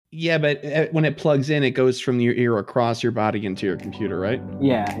Yeah, but when it plugs in, it goes from your ear across your body into your computer, right?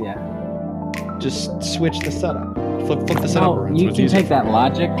 Yeah. Just switch the setup. Flip the setup Oh, around. you can take that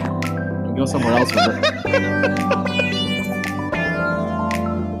logic and go somewhere else with it.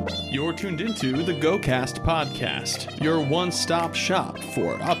 You're tuned into the GoCast podcast, your one-stop shop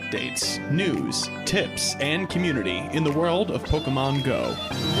for updates, news, tips, and community in the world of Pokemon Go.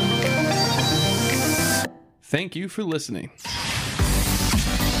 Thank you for listening.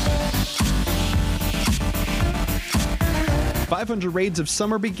 500 Raids of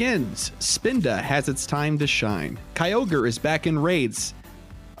Summer begins. Spinda has its time to shine. Kyogre is back in raids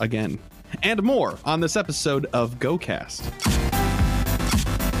again. And more on this episode of GoCast.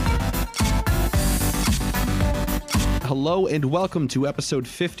 Hello and welcome to episode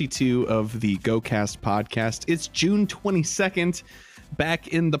 52 of the GoCast podcast. It's June 22nd, back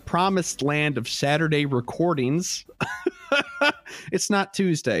in the promised land of Saturday recordings. It's not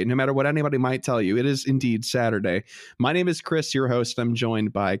Tuesday, no matter what anybody might tell you. It is indeed Saturday. My name is Chris, your host. I'm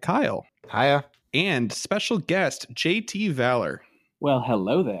joined by Kyle. Hiya. And special guest, JT Valor. Well,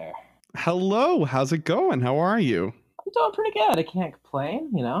 hello there. Hello. How's it going? How are you? I'm doing pretty good. I can't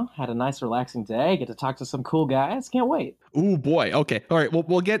complain. Had a nice, relaxing day. Get to talk to some cool guys. Can't wait. Ooh, boy. Okay. All right. Well,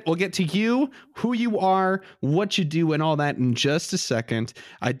 we'll get to you, who you are, what you do, and all that in just a second.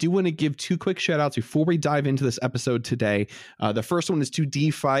 I do want to give two quick shout outs before we dive into this episode today. The first one is to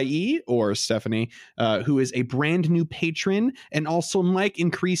DeFi or Stephanie, who is a brand new patron, and also Mike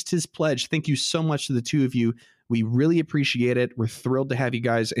increased his pledge. Thank you so much to the two of you. We really appreciate it. We're thrilled to have you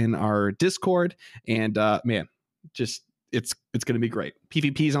guys in our Discord, and man, just it's going to be great.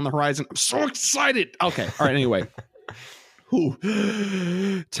 PvP's on the horizon. I'm so excited. Okay. All right. Anyway. Ooh.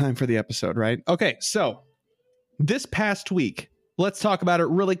 Time for the episode, right? Okay. So this past week, let's talk about it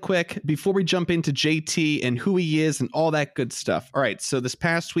really quick before we jump into JT and who he is and all that good stuff. All right. So this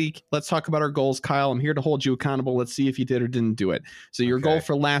past week, let's talk about our goals. Kyle, I'm here to hold you accountable. Let's see if you did or didn't do it. So your goal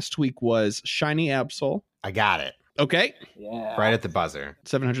for last week was Shiny Absol. I got it. Okay. Yeah. Right at the buzzer.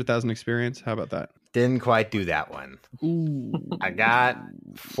 700,000 experience. How about that? Didn't quite do that one. Ooh. I got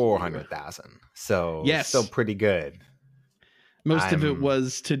 400,000. So yes, still pretty good. Most of it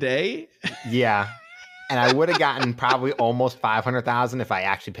was today. Yeah. And I would have gotten probably almost 500,000 if I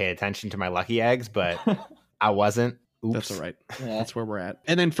actually paid attention to my lucky eggs, but I wasn't. Oops. That's all right. Yeah. That's where we're at.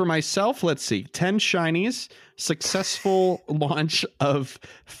 And then for myself, let's see, 10 shinies, successful launch of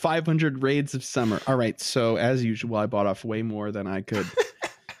 500 raids of summer. All right. So as usual, I bought off way more than I could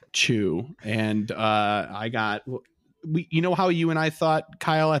chew. And I got, you know how you and I thought,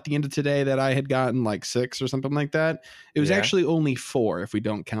 Kyle, at the end of today that I had gotten like 6 or something like that? It was actually only 4 if we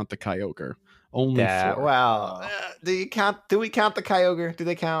don't count the Kyogre. Only 4. Well, do we count the Kyogre? Do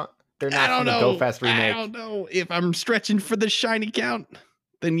they count? They're not from the Go Fest remake. I don't know. If I'm stretching for the shiny count,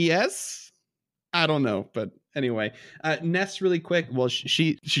 then yes. I don't know. But anyway, Ness, really quick. Well,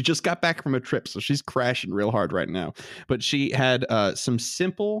 she just got back from a trip, so she's crashing real hard right now. But she had some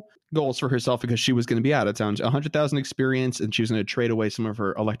simple goals for herself because she was going to be out of town. 100,000 experience, and she was going to trade away some of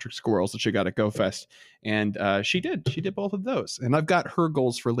her electric squirrels that she got at Go Fest. And she did. She did both of those. And I've got her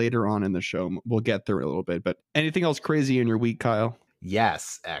goals for later on in the show. We'll get there a little bit. But anything else crazy in your week, Kyle?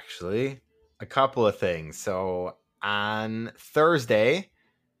 Yes, actually. A couple of things. So on Thursday,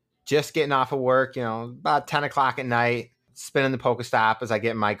 just getting off of work, about 10 o'clock at night, spinning the Pokestop as I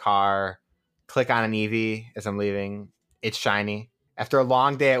get in my car, click on an Eevee as I'm leaving. It's shiny. After a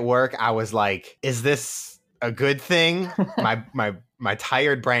long day at work, I was like, is this a good thing? My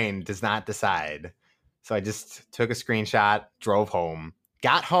tired brain does not decide. So I just took a screenshot, drove home,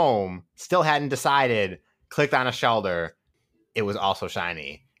 got home, still hadn't decided, clicked on a Shelter. It was also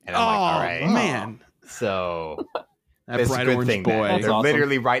shiny. And I'm like, all right. Man. So that bright orange thing, boy. They're awesome.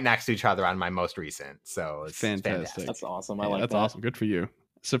 literally right next to each other on my most recent. So it's fantastic. That's awesome. I Yeah, like that's that. awesome. Good for you.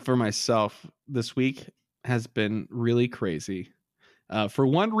 So for myself, this week has been really crazy. For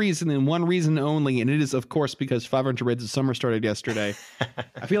one reason and one reason only, and it is, of course, because 500 Raids of Summer started yesterday.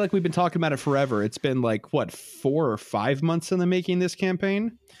 I feel like we've been talking about it forever. It's been like, 4 or 5 months in the making, this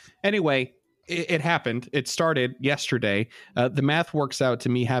campaign? Anyway, it happened. It started yesterday. The math works out to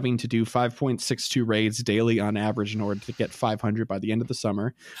me having to do 5.62 raids daily on average in order to get 500 by the end of the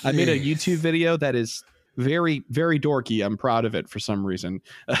summer. Jeez. I made a YouTube video that is very, very dorky. I'm proud of it for some reason.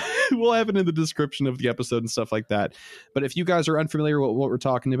 We'll have it in the description of the episode and stuff like that. But if you guys are unfamiliar with what we're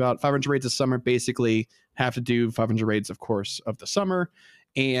talking about, 500 raids of summer basically have to do 500 raids, of course, of the summer.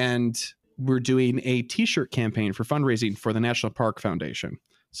 And we're doing a t-shirt campaign for fundraising for the National Park Foundation.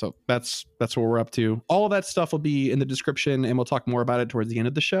 So that's what we're up to. All of that stuff will be in the description, and we'll talk more about it towards the end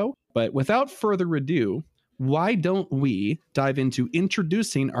of the show. But without further ado, why don't we dive into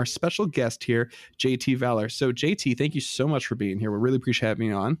introducing our special guest here, JT Valor. So JT, thank you so much for being here. We really appreciate having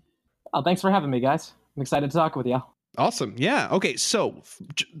you on. Oh, thanks for having me, guys. I'm excited to talk with you. Awesome. Yeah. Okay. So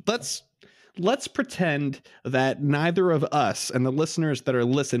let's pretend that neither of us and the listeners that are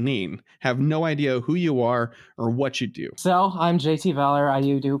listening have no idea who you are or what you do. So I'm JT Valor. I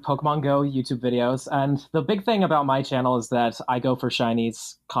do Pokemon Go YouTube videos. And the big thing about my channel is that I go for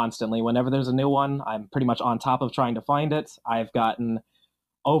shinies constantly. Whenever there's a new one, I'm pretty much on top of trying to find it. I've gotten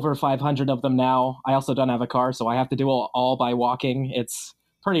over 500 of them now. I also don't have a car, so I have to do it all by walking. It's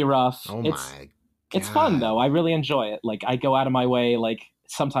pretty rough. Oh my God. It's fun, though. I really enjoy it. Like, I go out of my way, like,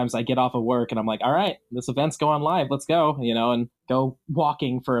 sometimes I get off of work and I'm like, all right, this event's going live. Let's go, and go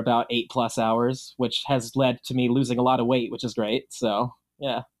walking for about 8+ hours, which has led to me losing a lot of weight, which is great. So,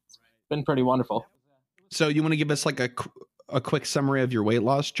 yeah, it's been pretty wonderful. So you want to give us like a quick summary of your weight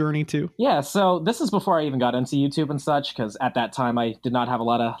loss journey too? Yeah, so this is before I even got into YouTube and such, because at that time I did not have a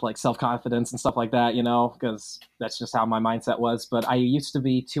lot of like self-confidence and stuff like that, because that's just how my mindset was. But I used to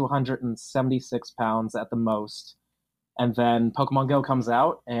be 276 pounds at the most. And then Pokemon Go comes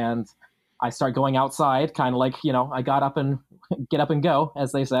out and I start going outside, kind of like, I got up and get up and go,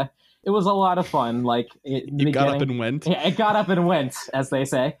 as they say. It was a lot of fun. Like you got up and went. Yeah, it got up and went, as they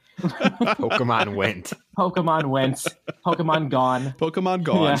say. Pokemon went. Pokemon went. Pokemon gone. Pokemon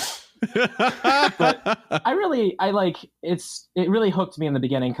gone. Yeah. But it really hooked me in the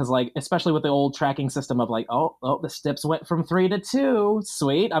beginning because like especially with the old tracking system of like oh the steps went from 3 to 2,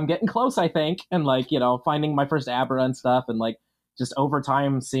 sweet, I'm getting close I think, and like finding my first Abra and stuff, and like just over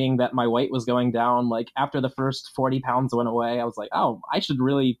time seeing that my weight was going down. Like after the first 40 pounds went away, I was like, oh, I should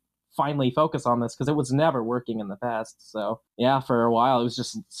really finally focus on this because it was never working in the past. So yeah, for a while it was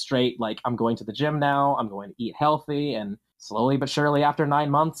just straight like I'm going to the gym now, I'm going to eat healthy, and slowly but surely after 9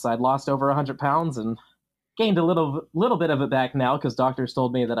 months I'd lost over 100 pounds and gained a little bit of it back now because doctors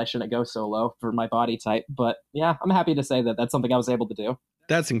told me that I shouldn't go so low for my body type. But yeah, I'm happy to say that that's something I was able to do.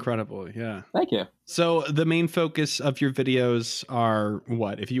 That's incredible. Yeah. Thank you. So the main focus of your videos are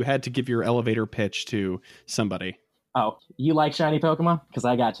what? If you had to give your elevator pitch to somebody. Oh, you like shiny Pokemon? Because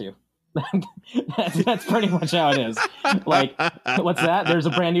I got you. That's pretty much how it is. Like, what's that? There's a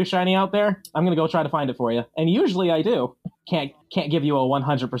brand new shiny out there? I'm going to go try to find it for you. And usually I do. Can't give you a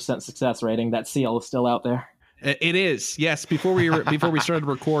 100% success rating. That seal is still out there. It is. Yes. Before we started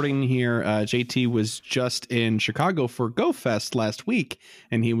recording here, JT was just in Chicago for Go Fest last week,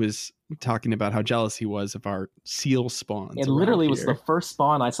 and he was talking about how jealous he was of our seal spawns. It literally was the first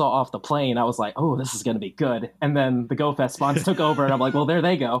spawn I saw off the plane. I was like, oh, this is going to be good. And then the Go Fest spawns took over, and I'm like, well, there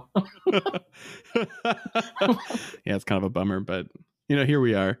they go. Yeah, it's kind of a bummer, but here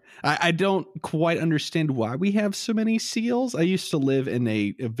we are. I don't quite understand why we have so many seals. I used to live in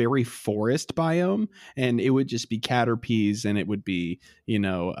a very forest biome, and it would just be Caterpies, and it would be,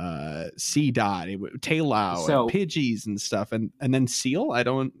 Sea Dot, Taillow, and Pidgeys and stuff. And then seal,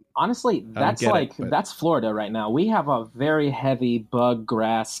 honestly, that's Florida right now. We have a very heavy bug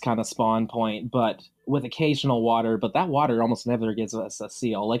grass kind of spawn point, but with occasional water. But that water almost never gives us a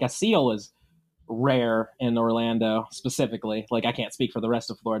seal. Like a seal is rare in Orlando specifically. Like I can't speak for the rest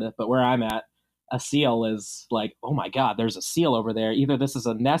of Florida, but where I'm at, a seal is like, oh my God, there's a seal over there. Either this is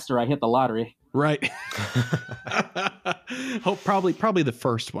a nest or I hit the lottery. Right. Probably the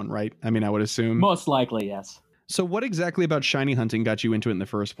first one, right? I mean, I would assume. Most likely, yes. So what exactly about shiny hunting got you into it in the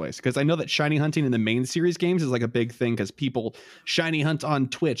first place? Because I know that shiny hunting in the main series games is like a big thing because people shiny hunt on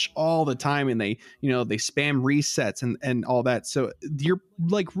Twitch all the time, and they spam resets and all that. So you're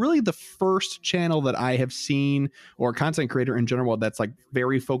like really the first channel that I have seen, or content creator in general, that's like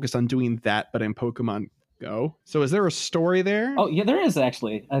very focused on doing that, but in Pokemon Go. So is there a story there? Oh yeah, there is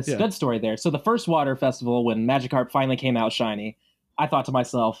actually a good story there. So the first Water Festival, when Magikarp finally came out shiny, I thought to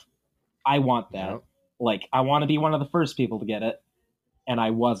myself, I want that. Yep. Like, I want to be one of the first people to get it, and I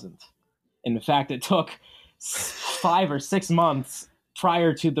wasn't. In fact, it took 5 or 6 months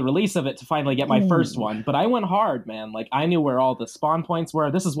prior to the release of it to finally get my first one. But I went hard, man. Like, I knew where all the spawn points were.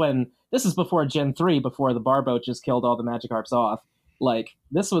 This is before Gen 3, before the Barboat just killed all the Magikarps off. Like,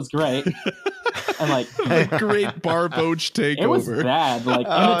 this was great. And like the great Barboach takeover. It was bad. Like,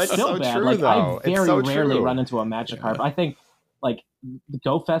 and it's still so bad. True, like, though. I very rarely run into a Magikarp. Yeah. I think, like, the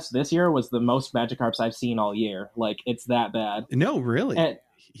Go Fest this year was the most Magikarps I've seen all year. Like, it's that bad. No, really? And,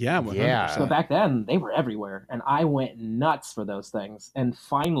 yeah, 100%. Yeah. So back then, they were everywhere, and I went nuts for those things. And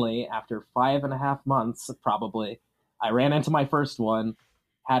finally, after 5.5 months, probably, I ran into my first one,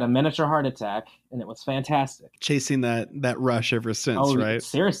 had a miniature heart attack, and it was fantastic. Chasing that rush ever since, right?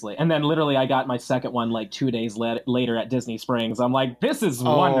 Seriously. And then literally I got my second one like 2 days later at Disney Springs. I'm like, this is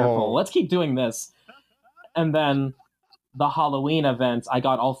wonderful. Let's keep doing this. And then the Halloween event, I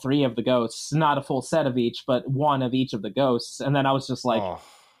got all 3 of the ghosts, not a full set of each, but 1 of each of the ghosts. And then I was just like,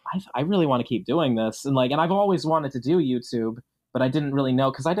 I really want to keep doing this. And I've always wanted to do YouTube, but I didn't really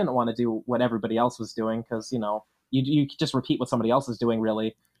know, because I didn't want to do what everybody else was doing, because, you just repeat what somebody else is doing,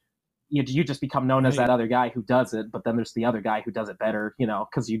 really. You just become known as that other guy who does it, but then there's the other guy who does it better,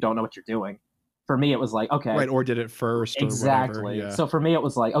 because you don't know what you're doing. For me, it was like, okay. Right, or did it first, or exactly. whatever. Yeah. So for me, it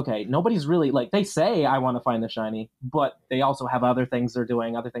was like, okay, nobody's really, they say I want to find the shiny, but they also have other things they're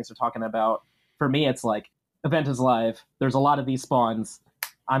doing, other things they're talking about. For me, it's like, event is live. There's a lot of these spawns.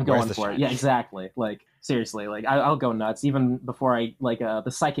 I'm going for it. Yeah, exactly. Seriously, I'll go nuts. Even before the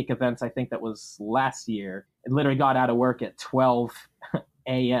psychic events, I think that was last year, it literally got out of work at 12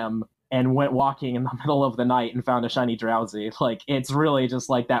 a.m. and went walking in the middle of the night and found a shiny Drowsy. It's really just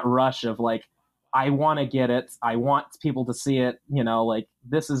that rush of I want to get it. I want people to see it.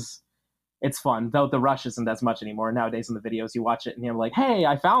 It's fun. Though the rush isn't as much anymore. Nowadays in the videos, you watch it and you're like, hey,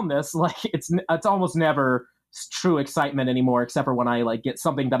 I found this. It's almost never true excitement anymore, except for when I get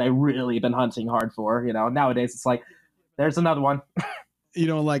something that I really been hunting hard for. Nowadays it's there's another one. You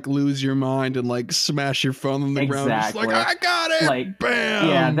don't lose your mind and smash your phone on the ground. Just I got it. Bam.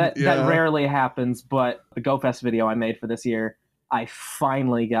 Yeah, that rarely happens. But the GoFest video I made for this year, I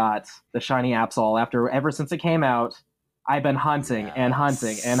finally got the shiny Absol ever since it came out. I've been hunting and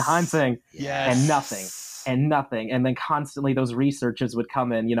hunting and hunting and nothing. And then constantly those researches would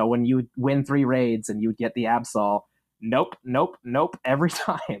come in, when you would win 3 raids and you would get the Absol. Nope, every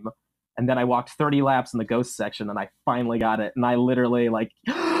time. And then I walked 30 laps in the ghost section and I finally got it. And I literally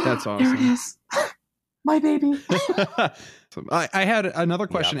that's awesome. There it is. My baby. I had another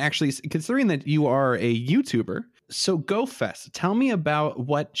question, actually, considering that you are a YouTuber. So GoFest, tell me about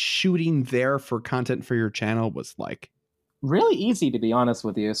what shooting there for content for your channel was like. Really easy, to be honest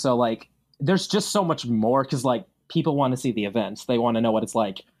with you. So there's just so much more, because people want to see the events. They want to know what it's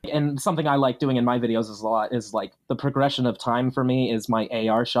like. And something I like doing in my videos is a lot is the progression of time for me is my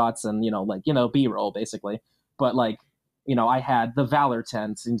AR shots and, B-roll basically. But I had the Valor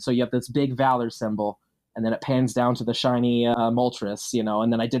tents. And so you have this big Valor symbol and then it pans down to the shiny Moltres,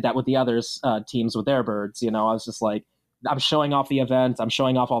 and then I did that with the others teams with their birds. I was just I'm showing off the event. I'm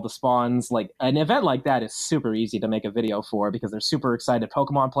showing off all the spawns. An event like that is super easy to make a video for, because there's super excited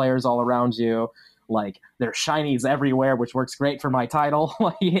Pokemon players all around you. There's shinies everywhere, which works great for my title.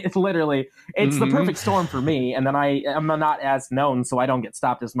 It's the perfect storm for me. And then I'm not as known, so I don't get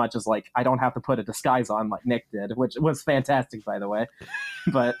stopped as much as I don't have to put a disguise on like Nick did, which was fantastic, by the way.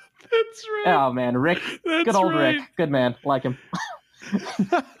 But that's right. Oh man, Rick, good old right. Rick, good man, like him.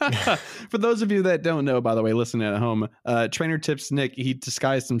 For those of you that don't know, by the way, listening at home, Trainer Tips Nick, he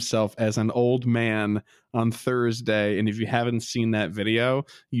disguised himself as an old man on Thursday, and if you haven't seen that video,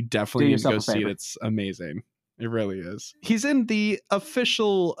 you definitely need to go see it. It's amazing. It really is. He's in the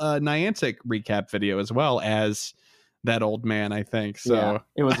official Niantic recap video as well as that old man, I think. So yeah,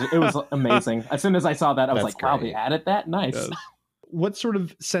 it was amazing. As soon as I saw that, I was like, wow, they added that? Nice. Yes. What sort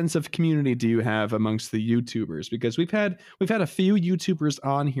of sense of community do you have amongst the YouTubers? Because we've had a few YouTubers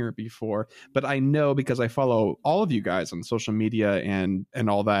on here before, but I know, because I follow all of you guys on social media and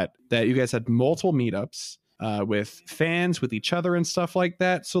all that you guys had multiple meetups with fans, with each other and stuff like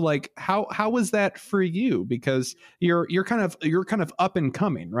that. So how was that for you? Because you're kind of up and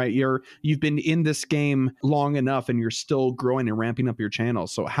coming, right? You've been in this game long enough and you're still growing and ramping up your channel.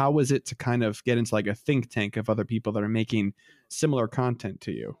 So how was it to kind of get into a think tank of other people that are making similar content to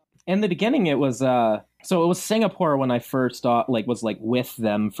you? In the beginning, it was so it was Singapore when I first was with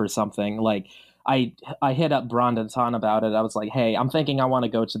them for something. I hit up Brandon about it. I was like, hey, I'm thinking I want to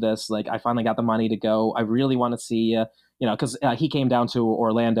go to this. I finally got the money to go. I really want to see because he came down to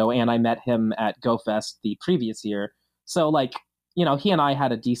Orlando and I met him at GoFest the previous year. So he and I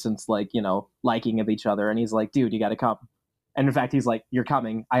had a decent liking of each other. And he's like, dude, you got to come. And in fact, he's like, you're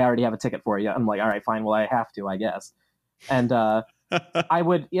coming. I already have a ticket for you. I'm like, all right, fine. Well, I have to, I guess. And I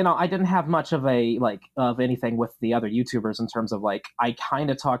would, I didn't have much of of anything with the other YouTubers in terms of I kind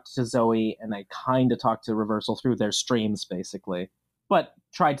of talked to Zoe and I kind of talked to Reversal through their streams basically, but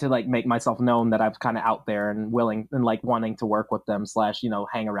tried to make myself known that I was kind of out there and willing and wanting to work with them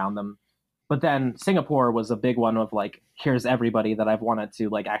 / hang around them. But then Singapore was a big one of here's everybody that I've wanted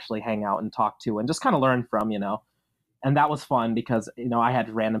to actually hang out and talk to and just kind of learn from, And that was fun because, I had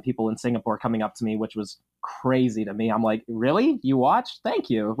random people in Singapore coming up to me, which was crazy to me. I'm like, really? You watched?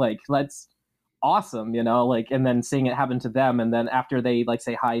 Thank you. That's awesome, and then seeing it happen to them. And then after they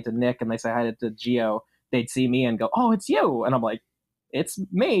say hi to Nick and they say hi to Gio, they'd see me and go, oh, it's you. And I'm like, it's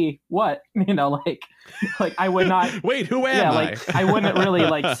me. What? Like I would not. Wait, who am I? Like I wouldn't really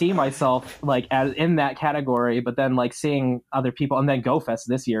like see myself like as in that category, but then like seeing other people, and then GoFest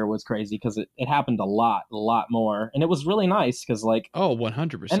this year was crazy because it happened a lot more, and it was really nice because like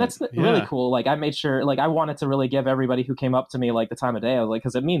 100%, and that's really cool. Like I made sure, like I wanted to really give everybody who came up to me like the time of day. I was like,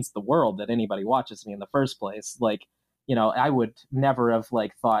 because it means the world that anybody watches me in the first place. Like, I would never have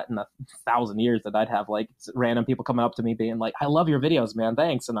like thought in 1,000 years that I'd have like random people coming up to me being like, I love your videos, man.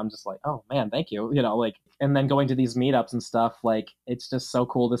 Thanks. And I'm just like, oh man, thank you. Like, and then going to these meetups and stuff, like, it's just so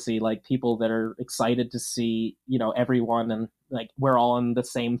cool to see like people that are excited to see, everyone. And like, we're all in the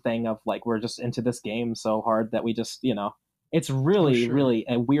same thing of like, we're just into this game so hard that we just, it's really, really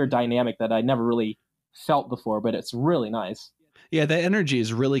a weird dynamic that I never really felt before, but it's really nice. Yeah, that energy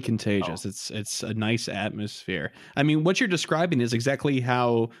is really contagious. It's a nice atmosphere. I mean, what you're describing is exactly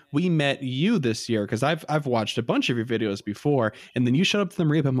how we met you this year, because I've watched a bunch of your videos before, and then you showed up to the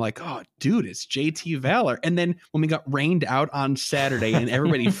Marine. I'm like, oh, dude, it's JT Valor. And then when we got rained out on Saturday and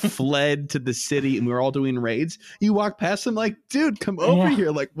everybody fled to the city and we were all doing raids, you walked past them like, dude, come over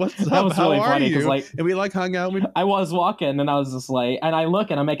here. Like, what's up? That was How really are funny, you? like, and we like hung out. I was walking and I was just like, and I look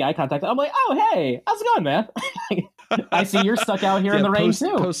and I make eye contact. I'm like, oh, hey, how's it going, man? I see you're stuck out here in the rain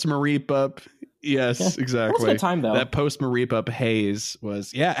too. Post Mareep up. Yes, exactly. It was a good time though. That post Mareep up haze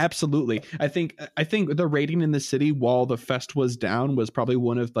was, absolutely. I think the raiding in the city while the fest was down was probably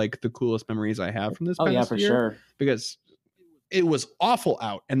one of like the coolest memories I have from this past year. For sure. Because it was awful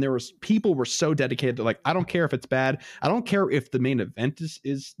out, and people were so dedicated to like, I don't care if it's bad. I don't care if the main event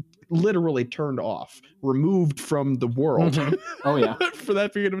is literally turned off, removed from the world. Mm-hmm. Oh yeah. For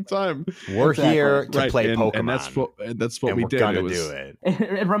that period of time. We're here to play Pokemon. And that's what we did. We're gonna do it.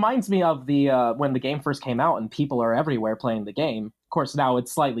 It reminds me of the when the game first came out and people are everywhere playing the game. Of course, now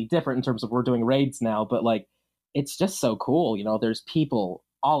it's slightly different in terms of we're doing raids now, but like it's just so cool. There's people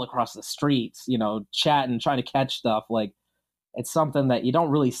all across the streets, chatting, trying to catch stuff. Like, it's something that you don't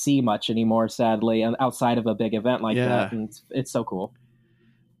really see much anymore, sadly, and outside of a big event like that. And it's so cool.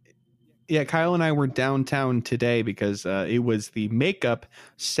 Yeah, Kyle and I were downtown today because it was the Makeup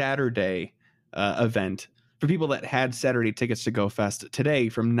Saturday event for people that had Saturday tickets to GoFest. Today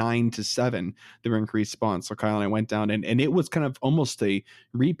from 9 to 7, there were increased spawns. So Kyle and I went down, and it was kind of almost a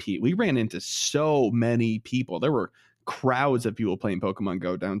repeat. We ran into so many people. There were crowds of people playing Pokemon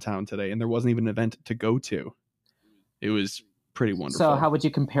Go downtown today, and there wasn't even an event to go to. It was pretty wonderful. So how would you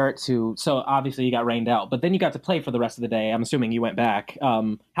compare it to, so obviously you got rained out, but then you got to play for the rest of the day. I'm assuming you went back.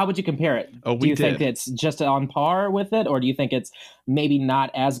 How would you compare it? Do you think it's just on par with it, or do you think it's maybe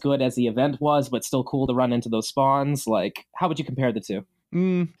not as good as the event was, but still cool to run into those spawns? Like, how would you compare the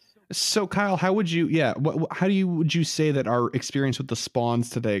two? So Kyle, how would you, would you say that our experience with the spawns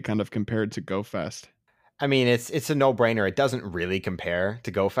today kind of compared to GoFest? I mean, it's a no-brainer. It doesn't really compare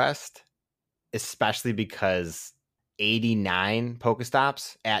to GoFest, especially because 89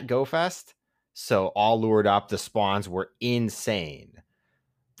 Pokestops at GoFest. So all lured up, the spawns were insane.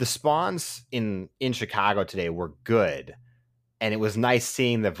 The spawns in Chicago today were good. And it was nice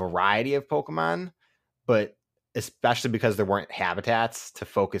seeing the variety of Pokemon, but especially because there weren't habitats to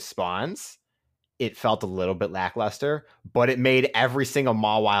focus spawns, it felt a little bit lackluster, but it made every single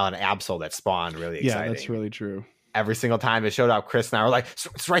Mawile and Absol that spawned really exciting. Yeah, that's really true. Every single time it showed up, Chris and I were like,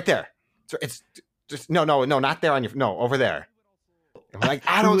 it's right there. It's just no, not there on your, no, over there. And we're like,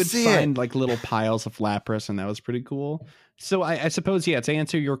 I don't see it. Find like little piles of Lapras, and that was pretty cool. So I suppose, to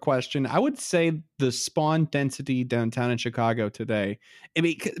answer your question, I would say the spawn density downtown in Chicago today, I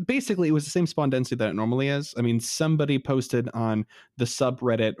mean, basically it was the same spawn density that it normally is. I mean, somebody posted on the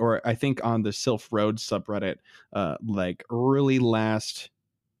subreddit, or I think on the Sylph Road subreddit, like early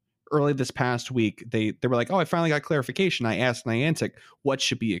this past week, they were like, oh, I finally got clarification. I asked Niantic, what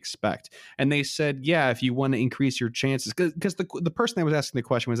should we expect? And they said, yeah, if you want to increase your chances, because the person that was asking the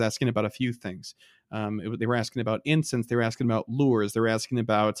question was asking about a few things. They were asking about incense, they were asking about lures, they were asking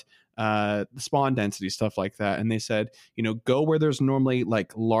about the spawn density, stuff like that. And they said, go where there's normally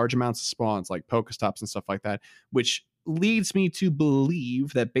like large amounts of spawns, like Pokestops and stuff like that, which leads me to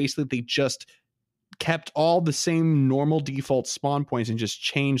believe that basically they just kept all the same normal default spawn points and just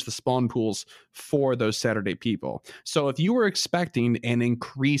changed the spawn pools for those Saturday people. So if you were expecting an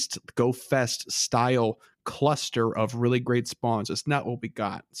increased GoFest style cluster of really great spawns, it's not what we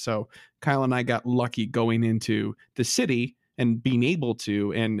got. So Kyle and I got lucky going into the city and being able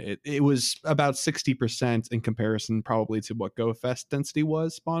to, and it was about 60% in comparison probably to what GoFest density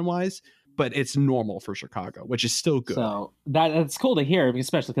was spawn wise. but it's normal for Chicago, which is still good. So that's cool to hear,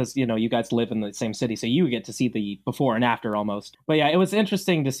 especially because, you guys live in the same city, so you get to see the before and after almost. But yeah, it was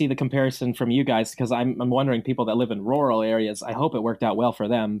interesting to see the comparison from you guys, because I'm wondering, people that live in rural areas, I hope it worked out well for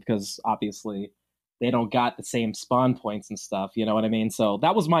them, because obviously they don't got the same spawn points and stuff, you know what I mean? So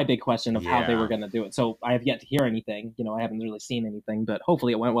that was my big question of how they were going to do it. So I have yet to hear anything, I haven't really seen anything, but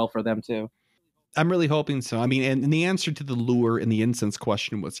hopefully it went well for them too. I'm really hoping so. I mean, and the answer to the lure and the incense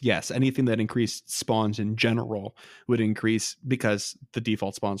question was yes. Anything that increased spawns in general would increase because the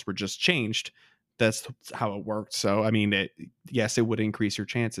default spawns were just changed. That's how it worked. So, I mean, yes, it would increase your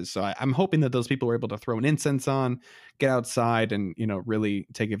chances. So I'm hoping that those people were able to throw an incense on, get outside, and, really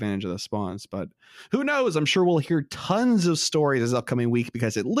take advantage of the spawns. But who knows? I'm sure we'll hear tons of stories this upcoming week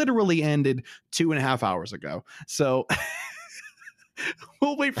because it literally ended 2.5 hours ago. So...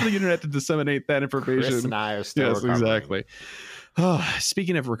 we'll wait for the internet to disseminate that information. Chris and I are still recovering. Exactly.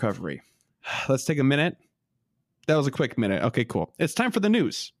 Speaking of recovery, let's take a minute. That was a quick minute. Okay, cool. It's time for the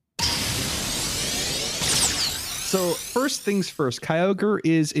news. So first things first, Kyogre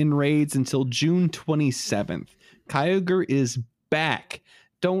is in raids until June 27th. Kyogre is back.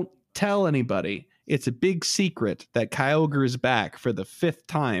 Don't tell anybody. It's a big secret that Kyogre is back for the 5th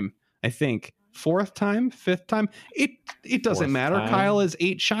time, I think. 4th time, 5th time, it doesn't matter. Time. Kyle has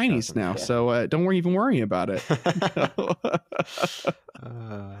 8 shinies now, so don't even worry about it.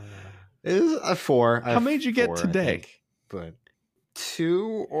 It is a 4. How many did you get today? But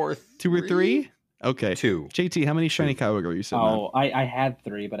 2 or 3? 2 or 3? Okay. 2. JT, how many shiny Kyogre are you sitting on? I had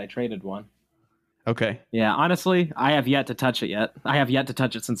 3, but I traded 1. Okay. Yeah, honestly, I have yet to touch it yet. I have yet to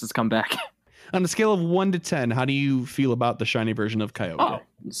touch it since it's come back. On a scale of 1 to 10, how do you feel about the shiny version of Kyogre? Oh,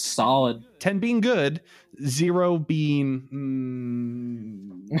 solid. 10 being good, 0 being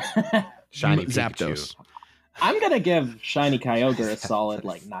shiny Zapdos. I'm going to give shiny Kyogre a solid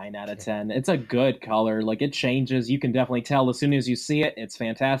 9 out of 10. It's a good color. It changes. You can definitely tell as soon as you see it. It's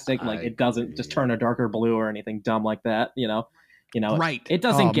fantastic. It doesn't just turn a darker blue or anything dumb like that, Right. It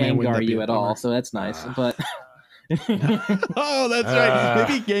doesn't Gengar you at all, so that's nice. But... oh, that's right.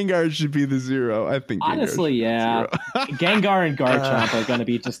 Maybe Gengar should be the 0. I think. Honestly, yeah. Gengar and Garchomp are going to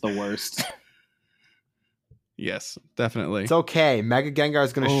be just the worst. Yes, definitely. It's okay. Mega Gengar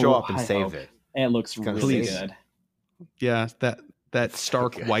is going to show up and save it. It looks really good. Yeah, that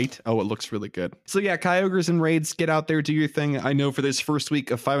stark white. Oh, it looks really good. So yeah, Kyogre's and raids. Get out there, do your thing. I know for this first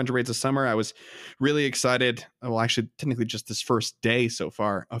week of 500 raids of summer, I was really excited. Well, actually, technically just this first day so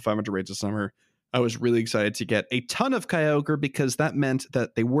far of 500 raids of summer. I was really excited to get a ton of Kyogre because that meant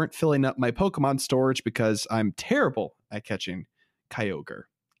that they weren't filling up my Pokemon storage because I'm terrible at catching Kyogre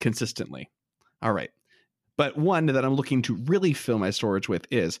consistently. All right. But one that I'm looking to really fill my storage with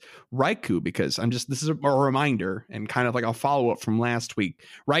is Raikou, because this is a reminder and kind of like a follow-up from last week.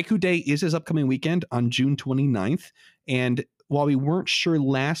 Raikou Day is this upcoming weekend on June 29th. And while we weren't sure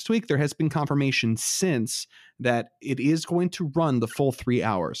last week, there has been confirmation since that it is going to run the full 3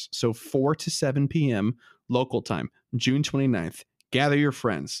 hours. So 4 to 7 p.m. local time, June 29th. Gather your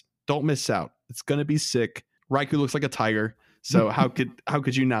friends. Don't miss out. It's going to be sick. Raikou looks like a tiger. So how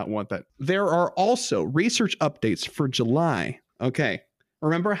could you not want that? There are also research updates for July. Okay.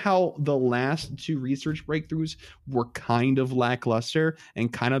 Remember how the last 2 research breakthroughs were kind of lackluster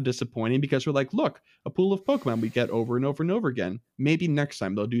and kind of disappointing because we're like, look, a pool of Pokemon we get over and over and over again. Maybe next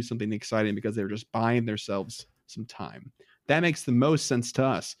time they'll do something exciting because they're just buying themselves some time. That makes the most sense to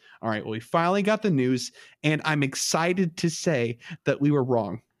us. All right, well, we finally got the news, and I'm excited to say that we were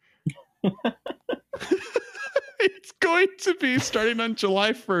wrong. It's going to be starting on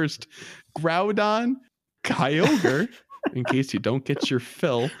July 1st. Groudon, Kyogre, in case you don't get your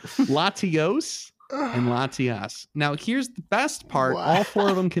fill, Latios, and Latias. Now, here's the best part. What? All 4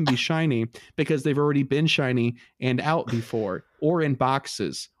 of them can be shiny because they've already been shiny and out before, or in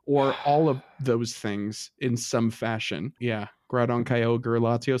boxes, or all of those things in some fashion. Yeah, Groudon, Kyogre,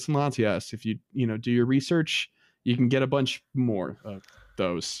 Latios, and Latias. If you do your research, you can get a bunch more of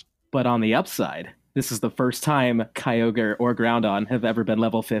those. But on the upside, this is the first time Kyogre or Groudon have ever been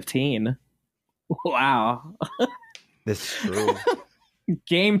level 15. Wow. This is true.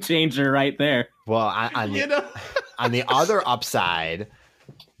 Game changer right there. Well, on the other upside,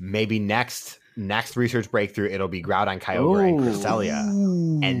 maybe next research breakthrough, it'll be Groudon, Kyogre, and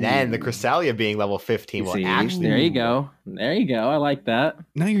Cresselia. And then the Cresselia being level 15 will actually... There you go. I like that.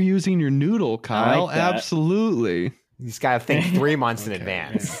 Now you're using your noodle, Kyle. Like absolutely. You just got to think 3 months in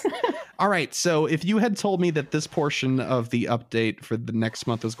advance. All right, so if you had told me that this portion of the update for the next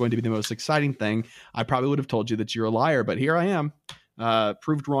month was going to be the most exciting thing, I probably would have told you that you're a liar, but here I am,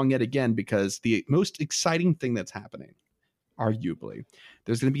 proved wrong yet again, because the most exciting thing that's happening arguably,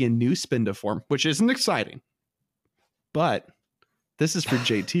 there's going to be a new Spinda form, which isn't exciting, but this is for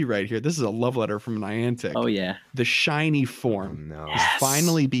JT right here. This is a love letter from Niantic. Oh, yeah. The shiny form is Yes.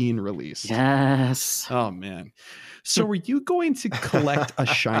 finally being released. Yes. Oh, man. So are you going to collect a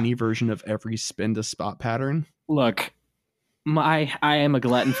shiny version of every Spinda spot pattern? Look, I am a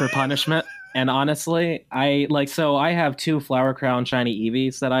glutton for punishment. And honestly, I have 2 Flower Crown shiny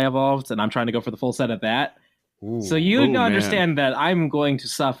Eevees that I evolved, and I'm trying to go for the full set of that. Ooh. So you man. understand that I'm going to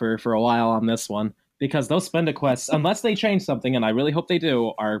suffer for a while on this one, because those Spinda quests, unless they change something, and I really hope they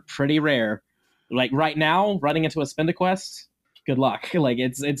do, are pretty rare. Like right now, running into a Spinda quest, good luck. Like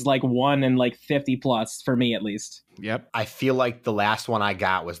it's like 1 in like 50 plus for me at least. Yep. I feel like the last one I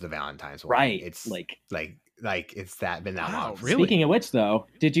got was the Valentine's one. Right. It's like it's been that Wow, long. really? Speaking of which, though,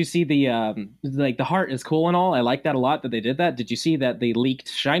 did you see the the heart is cool and all? I like that a lot that they did that. Did you see that the leaked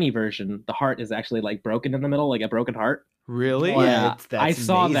shiny version, the heart is actually like broken in the middle, like a broken heart? Really? What? Yeah, That's I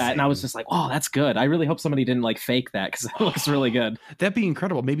saw that and I was amazing. just like, oh, that's good. I really hope somebody didn't like fake that, because it looks really good. That'd be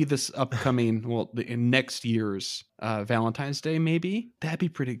incredible. Maybe this upcoming, in next year's Valentine's Day, maybe? That'd be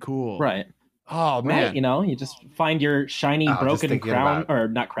pretty cool. Right. Oh, man. Right, you just find your shiny Oh, just broken thinking crown, about- or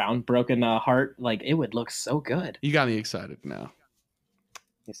not crown, broken heart. Like, it would look so good. You got me excited now.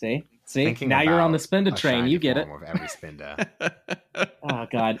 You see? Thinking Now you're on the about Spinda a train. shiny You get it. form of every Spinda. Oh,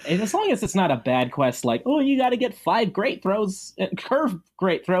 God. And as long as it's not a bad quest, like, oh, you got to get 5 great throws, curve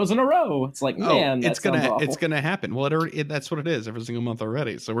great throws in a row. It's like, man, that it's gonna sounds awful. it's gonna happen. Well, that's what it is every single month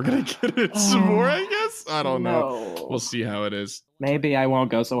already. So we're gonna get it some more, I guess. I don't know. No. We'll see how it is. Maybe I won't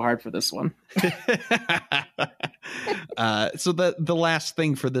go so hard for this one. So the last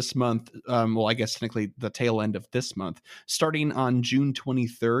thing for this month, well, I guess technically the tail end of this month, starting on June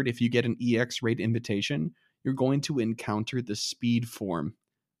 23rd, if you get an EX raid invitation, you're going to encounter the speed form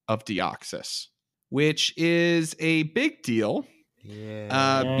of Deoxys, which is a big deal.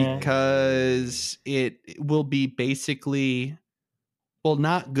 Yeah. Because it will be basically, well,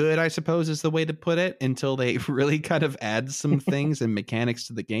 not good, I suppose, is the way to put it, until they really kind of add some things and mechanics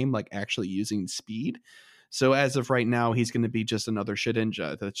to the game, like actually using speed. So as of right now, he's going to be just another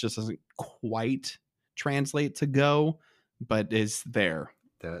Shedinja that just doesn't quite translate to Go, but is there.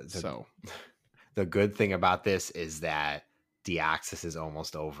 The good thing about this is that Deoxys is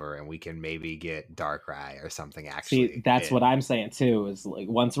almost over, and we can maybe get Darkrai or something. Actually, See, that's what I'm saying too. Is like,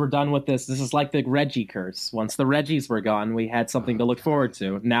 once we're done with this is like the Reggie curse. Once the Reggies were gone, we had something to look forward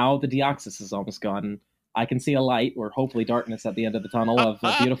to. Now the Deoxys is almost gone. I can see a light, or hopefully darkness at the end of the tunnel of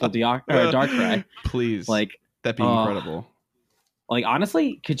a beautiful Darkrai. Please, Like, that'd be incredible. Like,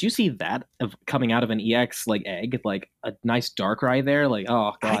 honestly, could you see that of coming out of an EX like egg, like a nice Darkrai there? Like,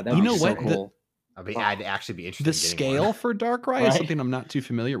 oh god, that would be so cool. I'd actually be interested. The in getting scale one. for Darkrai is something I'm not too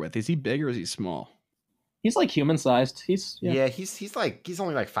familiar with. Is he big or is he small? He's like human sized. He's he's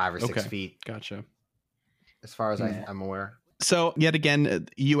only like 5 or 6 feet. Gotcha. As far as I'm aware. So yet again,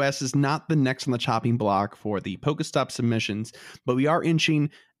 US is not the next on the chopping block for the Pokestop submissions, but we are inching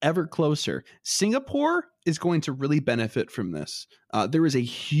ever closer. Singapore is going to really benefit from this. There is a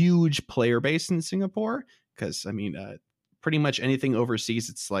huge player base in Singapore because, I mean, pretty much anything overseas,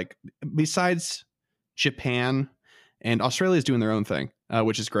 it's like, besides Japan and Australia is doing their own thing,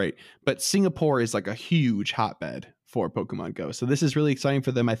 which is great. But Singapore is like a huge hotbed for Pokemon Go. So this is really exciting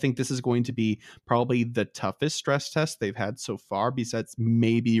for them. I think this is going to be probably the toughest stress test they've had so far, besides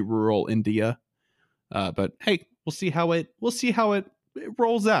maybe rural India. But hey, we'll see how it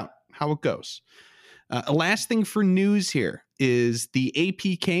rolls out, how it goes. A last thing for news here is the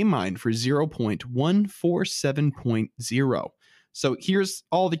APK mine for 0.147.0. So here's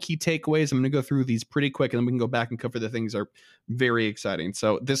all the key takeaways. I'm going to go through these pretty quick, and then we can go back and cover the things that are very exciting.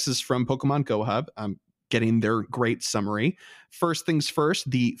 So this is from Pokemon Go Hub. I'm getting their great summary. First things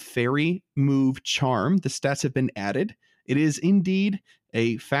first, the Fairy Move Charm. The stats have been added. It is indeed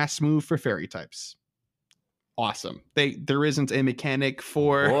a fast move for fairy types. Awesome. There isn't a mechanic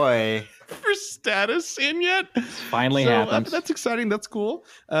for status in yet. Finally happened. That's exciting. That's cool.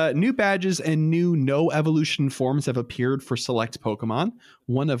 New badges and new no evolution forms have appeared for select Pokemon,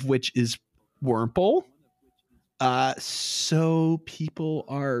 one of which is Wurmple. So people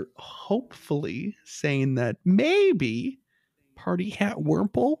are hopefully saying that maybe Party Hat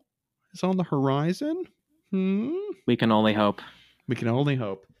Wurmple is on the horizon. We can only hope. We can only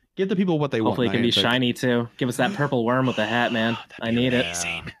hope. Give the people what they want. Hopefully it can be shiny too. Give us that purple worm with the hat, man. I need it.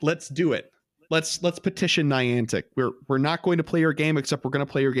 Let's do it. Let's petition Niantic. We're not going to play your game, except we're going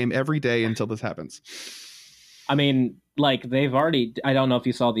to play your game every day until this happens. I mean, like, they've already, I don't know if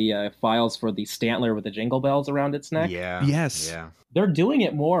you saw the files for the Stantler with the jingle bells around its neck. Yeah. Yes. Yeah. They're doing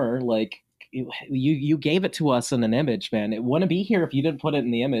it more, like, you gave it to us in an image, man. It wouldn't be here if you didn't put it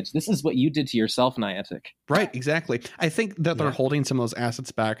in the image. This is what you did to yourself, Niantic. Right, exactly. I think that they're holding some of those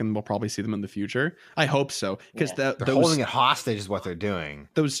assets back, and we'll probably see them in the future. I hope so, because they're holding it hostage is what they're doing.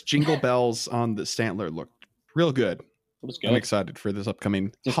 Those jingle bells on the Stantler looked real good. It was good. I'm excited for this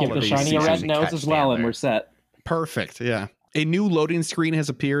upcoming Just give holiday the shiny season. red nose as well, and we're set. Perfect. Yeah. A new loading screen has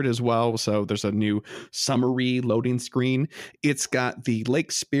appeared as well. So there's a new summary loading screen. It's got the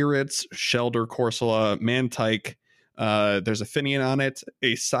Lake Spirits, Shelder, Corsola, Mantike. There's a Finian on it,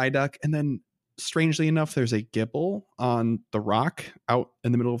 a Psyduck, and then strangely enough, there's a Gibble on the rock out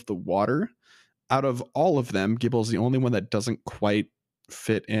in the middle of the water. Out of all of them, Gibble's the only one that doesn't quite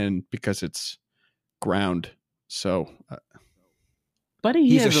fit in because it's ground. So... But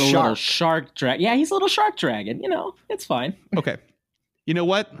he's a little shark dragon. Yeah, he's a little shark dragon. You know, it's fine. Okay. You know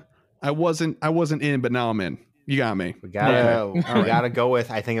what? I wasn't in, but now I'm in. You got me. We gotta go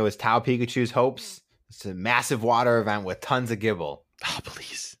with, I think it was Tau Pikachu's hopes. It's a massive water event with tons of Gibble. Oh,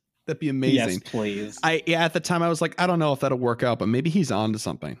 please. That'd be amazing. Yes, please. At the time I was like, I don't know if that'll work out, but maybe he's on to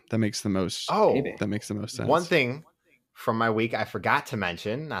something. That makes the most sense. One thing from my week I forgot to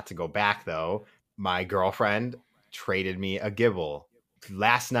mention, not to go back though, my girlfriend traded me a Gibble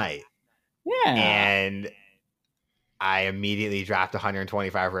last night. Yeah. And I immediately dropped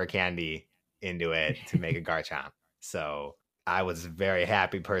 125 rare candy into it to make a Garchomp. So I was a very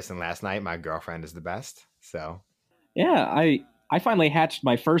happy person last night. My girlfriend is the best. So yeah, I finally hatched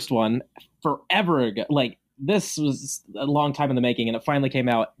my first one forever ago. Like, this was a long time in the making, and it finally came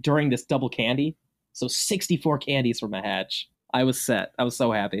out during this double candy. So 64 candies for my hatch. I was set. I was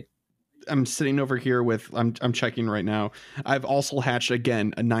so happy. I'm sitting over here with, I'm checking right now. I've also hatched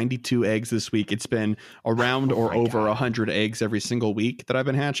again 92 eggs this week. It's been around or over 100 eggs every single week that I've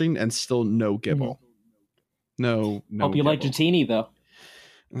been hatching, and still no Gibble. No. Hope you liked Dratini though.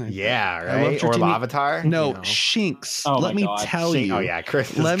 Yeah, right. Or Lavatar. No, Shinx. Let me tell you. Oh yeah,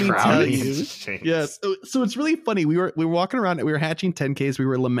 Chris. Let me tell you. Yes. So it's really funny. We were walking around. We were hatching 10Ks. We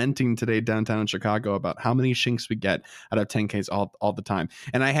were lamenting today downtown in Chicago about how many Shinx we get out of 10Ks all the time.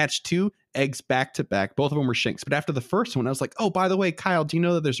 And I hatched 2 eggs back to back. Both of them were Shinx. But after the first one, I was like, oh, by the way, Kyle, do you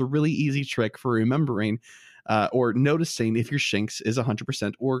know that there's a really easy trick for remembering or noticing if your Shinx is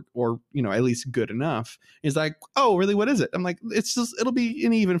 100% or at least good enough? Is like, oh, really? What is it? I'm like, it'll be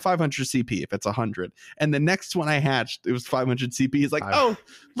an even 500 CP if it's 100. And the next one I hatched, it was 500 CP. He's like, oh,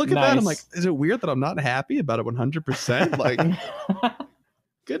 look at that. I'm like, is it weird that I'm not happy about it 100%? Like,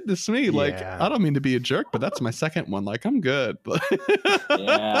 goodness me. Yeah. Like, I don't mean to be a jerk, but that's my second one. Like, I'm good.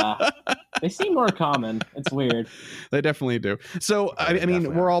 Yeah. They seem more common. It's weird. They definitely do. So, I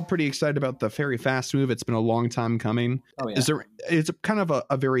mean, we're all pretty excited about the Fairy Fast move. It's been a long time coming. Oh, yeah. It's kind of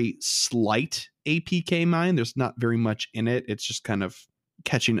a very slight APK mine. There's not very much in it. It's just kind of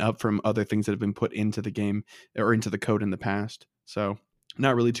catching up from other things that have been put into the game or into the code in the past. So,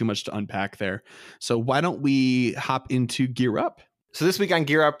 not really too much to unpack there. So, why don't we hop into Gear Up? So this week on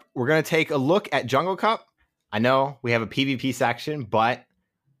Gear Up, we're going to take a look at Jungle Cup. I know we have a PvP section, but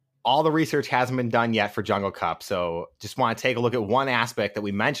all the research hasn't been done yet for Jungle Cup. So just want to take a look at one aspect that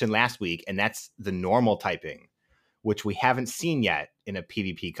we mentioned last week, and that's the normal typing, which we haven't seen yet in a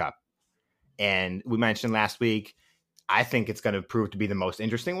PvP Cup. And we mentioned last week, I think it's going to prove to be the most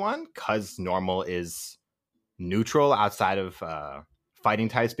interesting one because normal is neutral outside of fighting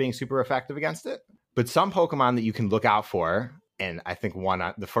types being super effective against it. But some Pokemon that you can look out for, and I think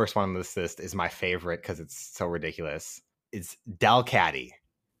the first one on this list is my favorite because it's so ridiculous. It's Delcatty.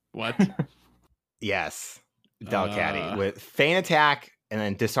 What? Yes, Delcatty with Feint Attack and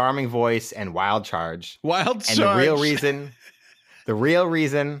then Disarming Voice and Wild Charge. Wild Charge. And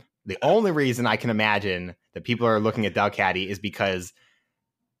the only reason I can imagine that people are looking at Delcatty is because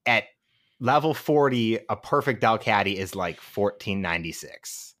at level 40, a perfect Delcatty is like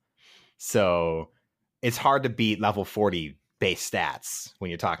 1496. So it's hard to beat level 40 base stats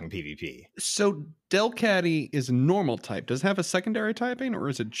when you're talking PvP. So Delcatty is normal type. Does it have a secondary typing, or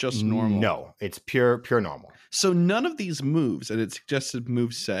is it just normal? No, it's pure normal. So none of these moves and its suggested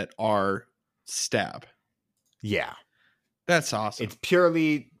move set are stab. Yeah. That's awesome. It's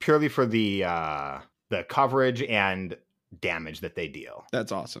purely for the coverage and damage that they deal.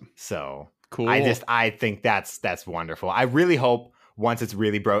 That's awesome. So cool. I think that's wonderful. I really hope once it's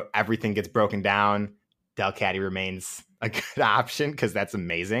really everything gets broken down, Delcatty remains a good option because that's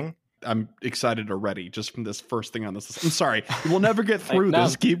amazing. I'm excited already just from this first thing on this list. I'm sorry. We'll never get through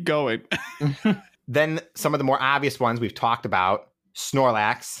this. Keep going. Then some of the more obvious ones we've talked about: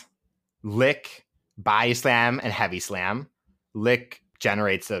 Snorlax, Lick, Body Slam, and Heavy Slam. Lick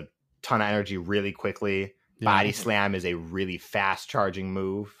generates a ton of energy really quickly. Yeah. Body Slam is a really fast charging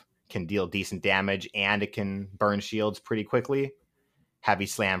move. can deal decent damage, and it can burn shields pretty quickly. Heavy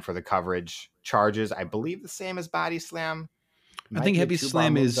Slam for the coverage. Charges, I believe, the same as Body Slam. I think Heavy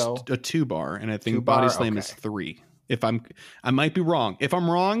Slam is a 2-bar, and I think Body Slam is 3. I might be wrong. If I'm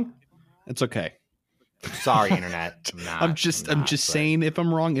wrong, it's okay. Sorry, internet. I'm just saying, if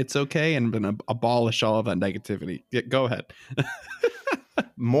I'm wrong, it's okay, and I'm gonna abolish all of that negativity. Go ahead.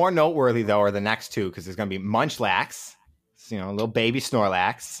 More noteworthy though are the next two, because there's gonna be Munchlax, a little baby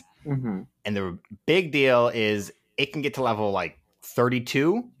Snorlax, and the big deal is it can get to level like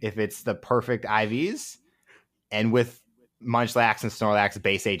 32 if it's the perfect IVs, and with Munchlax and Snorlax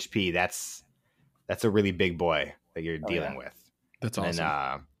base HP, that's a really big boy that you're dealing with. That's awesome.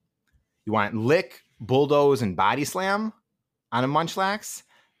 And you want Lick, Bulldoze, and Body Slam on a Munchlax.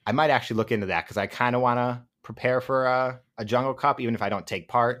 I might actually look into that because I kind of want to prepare for a Jungle Cup, even if I don't take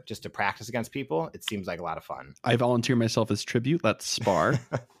part, just to practice against people. It seems like a lot of fun. I volunteer myself as tribute. Let's spar.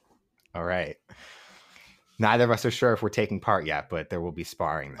 All right. Neither of us are sure if we're taking part yet, but there will be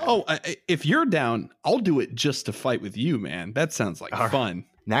sparring there. Oh, if you're down, I'll do it just to fight with you, man. That sounds like fun.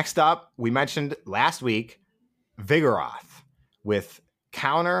 Next up, we mentioned last week, Vigoroth with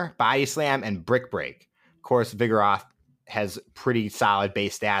Counter, Body Slam, and Brick Break. Of course, Vigoroth has pretty solid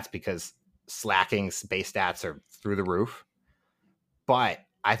base stats because Slacking's base stats are through the roof. But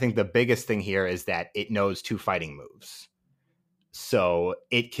I think the biggest thing here is that it knows 2 fighting moves. So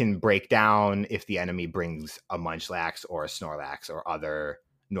it can break down if the enemy brings a Munchlax or a Snorlax or other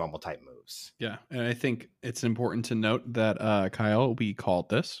normal type moves. Yeah, and I think it's important to note that Kyle, we called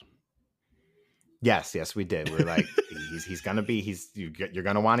this. Yes, we did. We're like, you're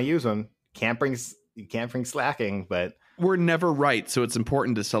gonna want to use him. You can't bring Slacking, but we're never right, so it's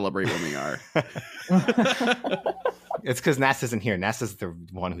important to celebrate when we are. It's because Ness isn't here. Ness is the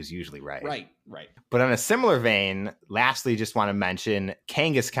one who's usually right. Right. But on a similar vein, lastly, just want to mention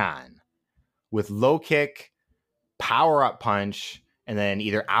Kangaskhan with Low Kick, Power Up Punch, and then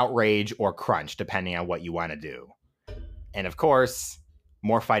either Outrage or Crunch, depending on what you want to do. And of course,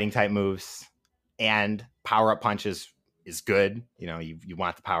 more fighting type moves, and Power Up Punch is good. You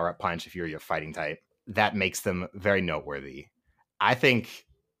want the Power Up Punch if you're your fighting type. That makes them very noteworthy. I think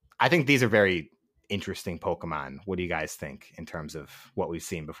these are very interesting Pokemon. What do you guys think in terms of what we've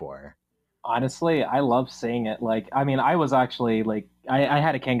seen before? Honestly, I love seeing it. I was actually I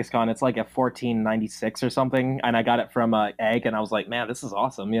had a Kangaskhan. It's like a 1496 or something, and I got it from Egg, and I was like, man, this is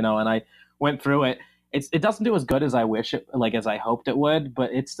awesome, and I went through it. It doesn't do as good as I wish it, as I hoped it would,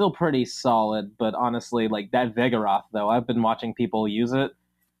 but it's still pretty solid. But honestly, that Vigoroth though, I've been watching people use it.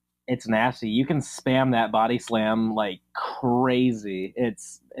 It's nasty. You can spam that Body Slam like crazy.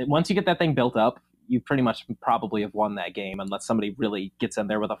 Once you get that thing built up, you pretty much probably have won that game unless somebody really gets in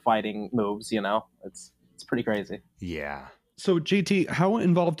there with a fighting moves, It's pretty crazy. Yeah. So JT, how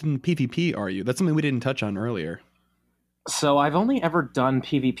involved in PvP are you? That's something we didn't touch on earlier. So I've only ever done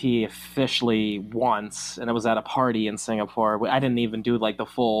PvP officially once, and it was at a party in Singapore. I didn't even do the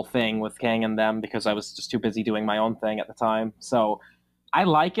full thing with Kang and them because I was just too busy doing my own thing at the time. So I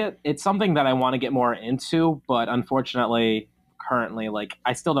like it. It's something that I want to get more into, but unfortunately, currently,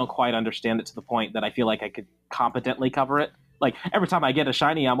 I still don't quite understand it to the point that I feel like I could competently cover it. Every time I get a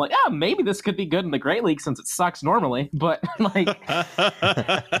shiny, I'm like, maybe this could be good in the Great League since it sucks normally. But that's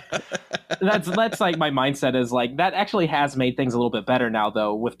my mindset is that actually has made things a little bit better now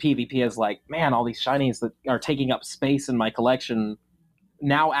though with PvP is man, all these shinies that are taking up space in my collection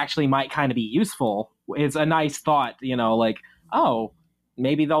now actually might kind of be useful. It's a nice thought,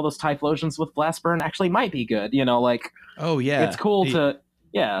 maybe all those Typhlosions with Blast Burn actually might be good, oh yeah, it's cool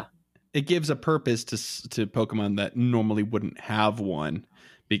it gives a purpose to Pokemon that normally wouldn't have one,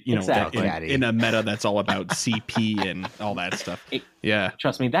 exactly. in a meta that's all about CP and all that stuff.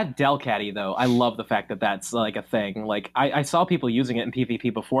 Trust me, that Delcatty though, I love the fact that that's a thing. I saw people using it in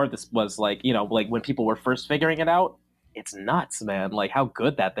PvP before this was when people were first figuring it out. It's nuts, man. How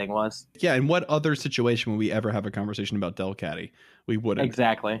good that thing was. Yeah, and what other situation would we ever have a conversation about Delcatty? We wouldn't.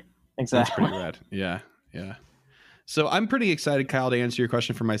 Exactly. That's pretty rad. Yeah. So I'm pretty excited, Kyle, to answer your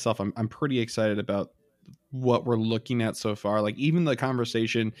question for myself. I'm pretty excited about what we're looking at so far. Even the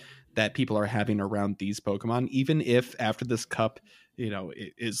conversation that people are having around these Pokemon, even if after this cup,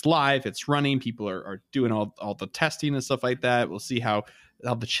 it is live, it's running, people are doing all the testing and stuff like that. We'll see how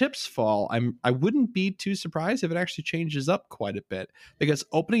the chips fall. I wouldn't be too surprised if it actually changes up quite a bit, because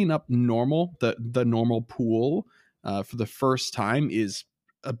opening up the normal pool for the first time is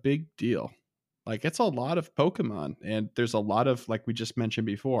a big deal. It's a lot of Pokemon, and there's a lot of, like we just mentioned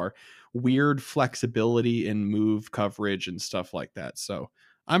before, weird flexibility in move coverage and stuff like that. So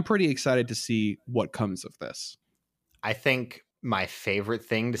I'm pretty excited to see what comes of this. I think my favorite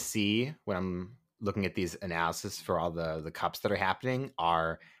thing to see when I'm looking at these analysis for all the cups that are happening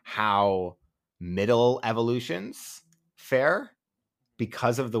are how middle evolutions fare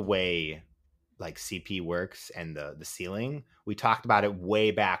because of the way like CP works and the ceiling. We talked about it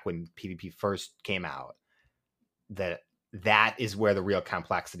way back when PvP first came out, that is where the real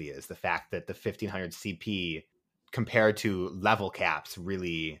complexity is. The fact that the 1500 CP compared to level caps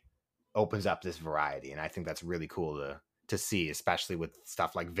really opens up this variety. And I think that's really cool to see, especially with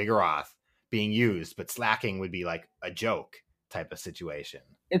stuff like Vigoroth being used, but slacking would be like a joke type of situation.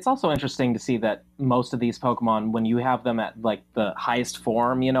 It's also interesting to see that most of these Pokemon, when you have them at like the highest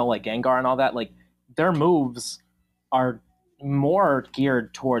form, you know, like Gengar and all that, like their moves are more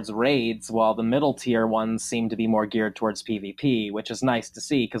geared towards raids, while the middle tier ones seem to be more geared towards PvP, which is nice to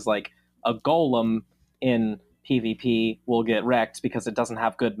see because like a Golem in PvP will get wrecked because it doesn't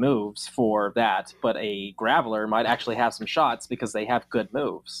have good moves for that, but a Graveler might actually have some shots because they have good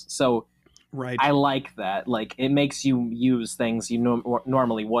moves. So Right. I like that. Like, it makes you use things you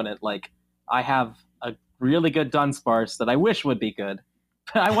normally wouldn't. Like, I have a really good Dunsparce that I wish would be good,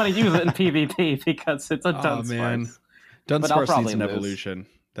 but I want to use it in PvP because it's a Dunsparce. Oh, man. Dunsparce needs an evolution.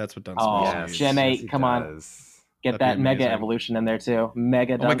 That's what Dunsparce needs. Gen 8, come on. Get that Mega Evolution in there, too.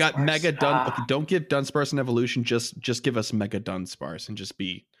 Mega Dunsparce. Oh, my God. Mega Dun. Okay, don't give Dunsparce an evolution. Just give us Mega Dunsparce and just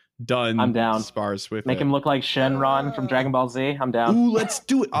be done. I'm down. Sparse with Make him look like Shenron from Dragon Ball Z. I'm down. Ooh, let's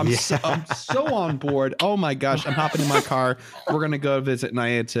do it. I'm so on board. Oh my gosh, I'm hopping in my car. We're gonna go visit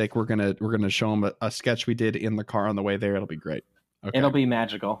Niantic. We're gonna show him a sketch we did in the car on the way there. It'll be great. Okay. It'll be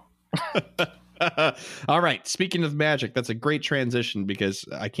magical. All right. Speaking of magic, that's a great transition because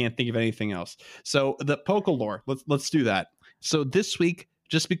I can't think of anything else. So the Pokelore, let's do that. So this week,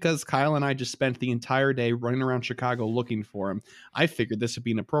 just because Kyle and I just spent the entire day running around Chicago looking for him, I figured this would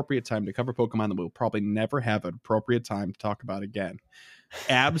be an appropriate time to cover Pokemon that we'll probably never have an appropriate time to talk about again.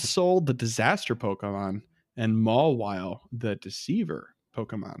 Absol, the disaster Pokemon, and Mawile, the deceiver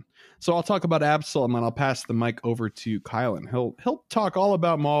Pokemon. So I'll talk about Absol, and then I'll pass the mic over to Kyle, and he'll talk all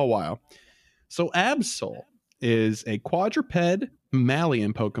about Mawile. So Absol is a quadruped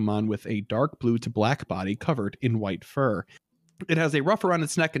mammalian Pokemon with a dark blue to black body covered in white fur. It has a ruff around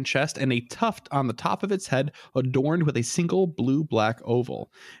its neck and chest and a tuft on the top of its head adorned with a single blue-black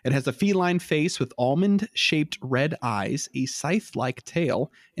oval. It has a feline face with almond-shaped red eyes, a scythe-like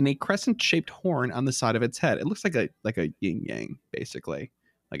tail, and a crescent-shaped horn on the side of its head. It looks like a yin-yang, basically.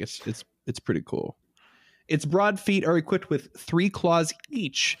 Like it's pretty cool. Its broad feet are equipped with 3 claws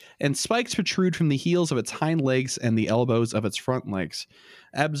each, and spikes protrude from the heels of its hind legs and the elbows of its front legs.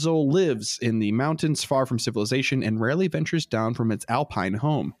 Absol lives in the mountains far from civilization and rarely ventures down from its alpine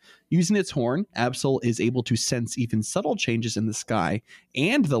home. Using its horn, Absol is able to sense even subtle changes in the sky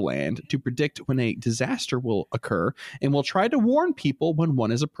and the land to predict when a disaster will occur and will try to warn people when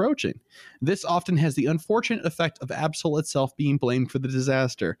one is approaching. This often has the unfortunate effect of Absol itself being blamed for the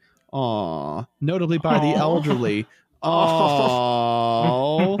disaster. Aww, notably by the elderly.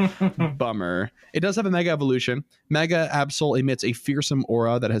 Oh, bummer. It does have a Mega Evolution. Mega Absol emits a fearsome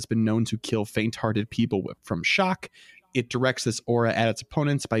aura that has been known to kill faint-hearted people from shock. It directs this aura at its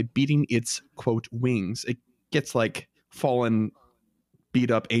opponents by beating its, quote, wings. It gets like fallen, beat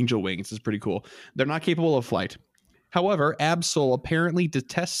up angel wings. It's pretty cool. They're not capable of flight. However, Absol apparently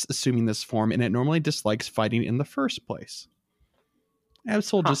detests assuming this form, and it normally dislikes fighting in the first place.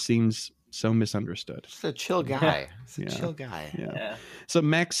 Absol just seems so misunderstood. Just a chill guy. Chill guy. Yeah. So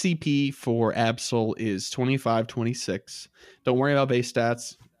max CP for Absol is 25-26. Don't worry about base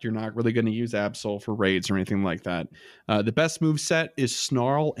stats. You're not really going to use Absol for raids or anything like that. The best move set is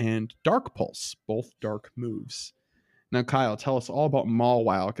Snarl and Dark Pulse, both dark moves. Now, Kyle, tell us all about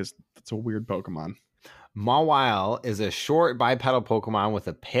Mawile because that's a weird Pokemon. Mawile is a short bipedal Pokemon with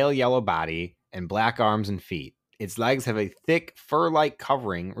a pale yellow body and black arms and feet. Its legs have a thick fur-like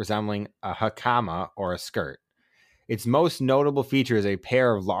covering resembling a hakama or a skirt. Its most notable feature is a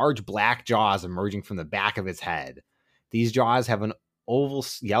pair of large black jaws emerging from the back of its head. These jaws have an oval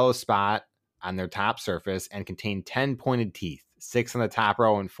yellow spot on their top surface and contain 10 pointed teeth, 6 on the top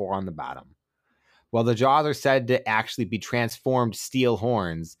row and 4 on the bottom. While the jaws are said to actually be transformed steel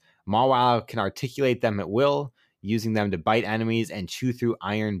horns, Mawile can articulate them at will, using them to bite enemies and chew through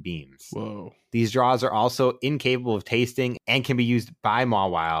iron beams. Whoa. These jaws are also incapable of tasting and can be used by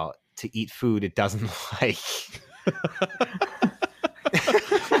Mawile to eat food it doesn't like.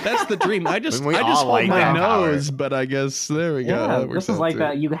 That's the dream. I just hold like my nose, but I guess there we go. Yeah, this is like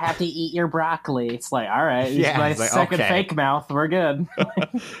that. You have to eat your broccoli. It's like, all right, use my second fake mouth. We're good.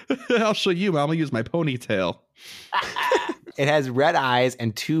 I'll show you. I'm gonna use my ponytail. It has red eyes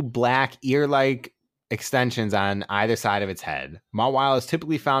and 2 black ear-like extensions on either side of its head. Mawile is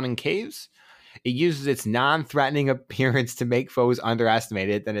typically found in caves. It uses its non-threatening appearance to make foes underestimate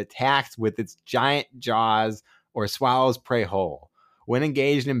it, then attacks with its giant jaws or swallows prey whole. When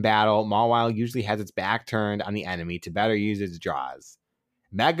engaged in battle, Mawile usually has its back turned on the enemy to better use its jaws.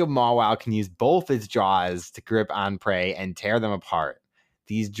 Mega Mawile can use both its jaws to grip on prey and tear them apart.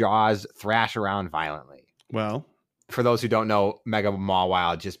 These jaws thrash around violently. Well, for those who don't know, Mega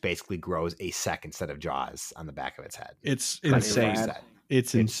Mawile just basically grows a second set of jaws on the back of its head. It's insane.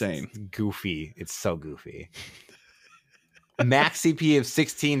 It's insane. It's goofy. It's so goofy. Max CP of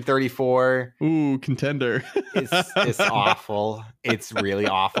 1634. Ooh, contender. It's awful. It's really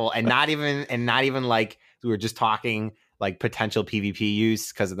awful. And not even like we were just talking like potential PvP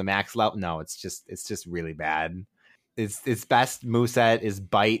use because of the max level. No, it's just really bad. Its best moveset is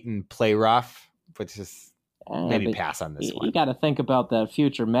bite and play rough, but just maybe pass on this one. You got to think about that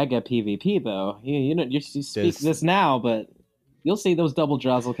future mega PvP though. You speak this now, but you'll see those double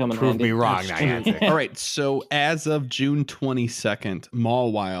jaws will come in handy. Prove me wrong, Niantic. All right, so as of June 22nd,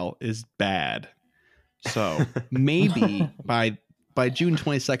 Mawile is bad. So maybe by June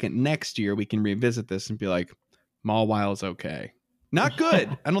 22nd next year, we can revisit this and be like, Mawile is okay. Not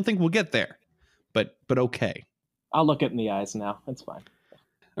good. I don't think we'll get there, but okay. I'll look it in the eyes now. It's fine.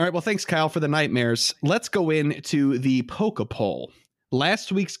 All right, well, thanks, Kyle, for the nightmares. Let's go into the Poke Poll.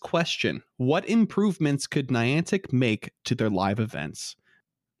 Last week's question, what improvements could Niantic make to their live events?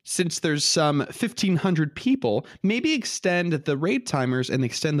 Since there's some 1,500 people, maybe extend the raid timers and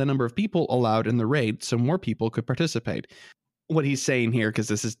extend the number of people allowed in the raid so more people could participate. What he's saying here, because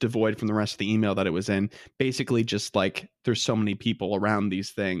this is devoid from the rest of the email that it was in, basically just like there's so many people around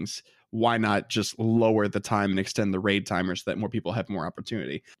these things, why not just lower the time and extend the raid timers so that more people have more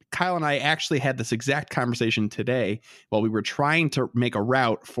opportunity? Kyle and I actually had this exact conversation today while we were trying to make a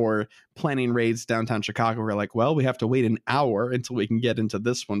route for planning raids downtown Chicago. We're like, well, we have to wait an hour until we can get into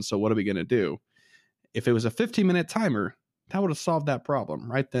this one. So what are we going to do? If it was a 15-minute timer, that would have solved that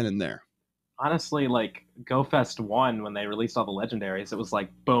problem right then and there. Honestly, like GoFest 1, when they released all the legendaries, it was like,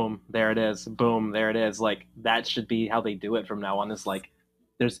 boom, there it is. Boom, there it is. Like, that should be how they do it from now on, is like,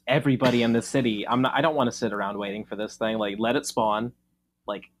 there's everybody in the city. I don't want to sit around waiting for this thing. Like, let it spawn.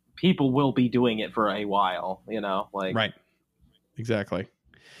 Like, people will be doing it for a while, like. Right. Exactly.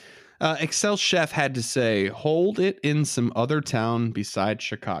 Excel Chef had to say, hold it in some other town besides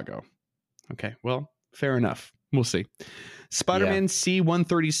Chicago. Okay. Well, fair enough. We'll see. Spider-Man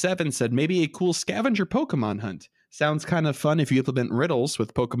C137 said, maybe a cool scavenger Pokemon hunt. Sounds kind of fun if you implement riddles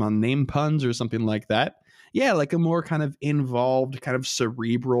with Pokemon name puns or something like that. Yeah, like a more kind of involved, kind of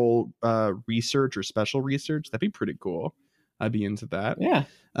cerebral research or special research. That'd be pretty cool. I'd be into that. Yeah.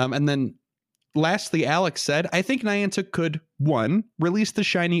 And then lastly, Alex said, I think Niantic could, 1, release the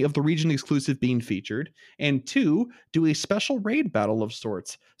shiny of the region exclusive being featured, and 2, do a special raid battle of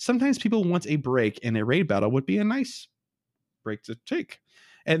sorts. Sometimes people want a break, and a raid battle would be a nice break to take.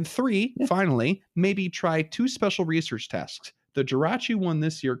 And 3, finally, maybe try 2 special research tasks. The Jirachi one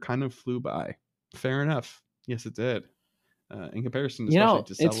this year kind of flew by. Fair enough. Yes, it did. In comparison, especially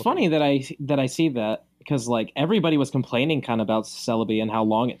to Celebi. It's funny that I see that, because like everybody was complaining kind of about Celebi and how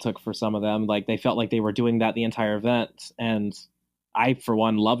long it took for some of them. Like they felt like they were doing that the entire event, and I, for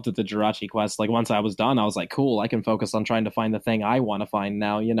one, loved the Jirachi quest. Like once I was done, I was like, cool, I can focus on trying to find the thing I want to find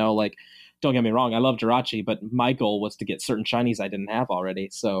now. Like don't get me wrong, I love Jirachi, but my goal was to get certain shinies I didn't have already.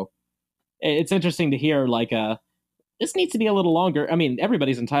 So it's interesting to hear like this needs to be a little longer. I mean,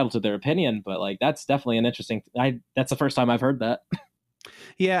 everybody's entitled to their opinion, but like that's definitely an interesting. That's the first time I've heard that.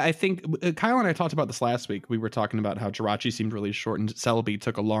 Yeah, I think Kyle and I talked about this last week. We were talking about how Jirachi seemed really short and Celebi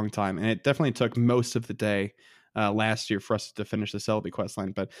took a long time, and it definitely took most of the day last year for us to finish the Celebi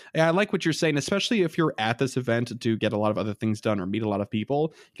questline. But yeah, I like what you're saying, especially if you're at this event to get a lot of other things done or meet a lot of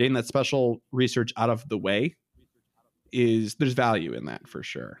people. Getting that special research out of the way there's value in that for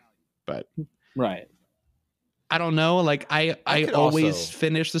sure. But right. I don't know. Like I always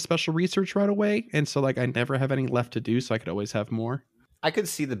finish the special research right away. And so like I never have any left to do. So I could always have more. I could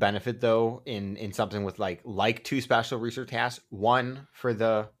see the benefit though in something with like 2 special research tasks. 1 for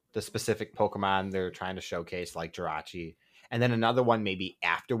the specific Pokemon they're trying to showcase, like Jirachi. And then another one maybe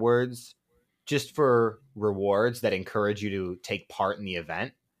afterwards, just for rewards that encourage you to take part in the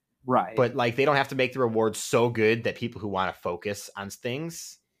event. Right. But like they don't have to make the rewards so good that people who want to focus on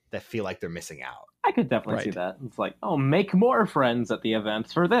things that feel like they're missing out. I could definitely see that. It's like, oh, make more friends at the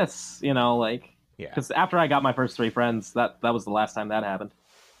event for this, like, because after I got my first 3 friends, that was the last time that happened.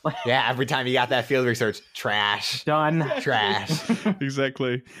 Yeah, every time you got that field research, trash. Done. Trash.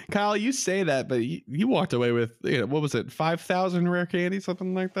 Exactly. Kyle, you say that, but you walked away with, what was it, 5,000 rare candy,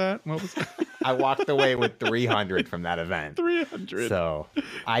 something like that? What was it? I walked away with 300 from that event. 300. So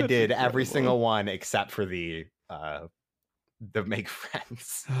I did incredible. every single one except for the make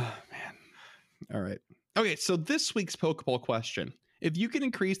friends. Oh, man. All right. Okay, so this week's Pokeball question. If you could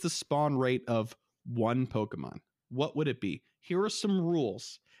increase the spawn rate of one Pokemon, what would it be? Here are some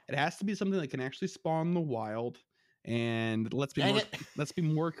rules. It has to be something that can actually spawn in the wild, and let's be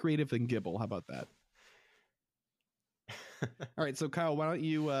more creative than Gibble. How about that? All right, so Kyle, why don't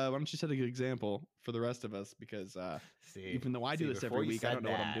you set a good example for the rest of us? Because even though I do this every week, I don't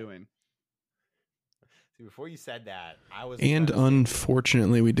know what I'm doing. See, before you said that, I was. And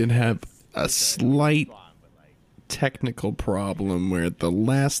unfortunately, we did have a slight technical problem where the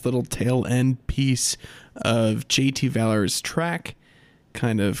last little tail end piece of JT Valor's track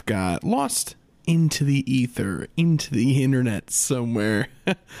kind of got lost into the ether, into the internet somewhere.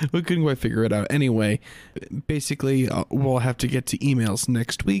 We couldn't quite figure it out. Anyway, basically, we'll have to get to emails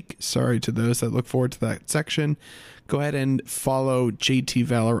next week. Sorry to those that look forward to that section. Go ahead and follow JT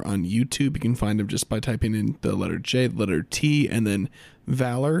Valor on YouTube. You can find him just by typing in the letter J, the letter T, and then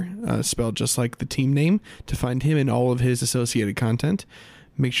Valor, spelled just like the team name, to find him and all of his associated content.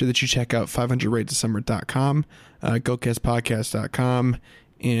 Make sure that you check out 500raidtosummer.com, gocastpodcast.com,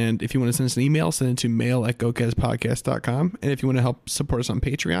 and if you want to send us an email, send it to mail@gocastpodcast.com. And if you want to help support us on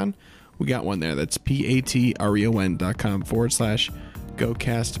Patreon, we got one there. That's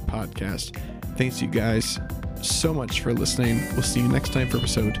patreon.com/gocastpodcast. Thanks you guys so much for listening. We'll see you next time for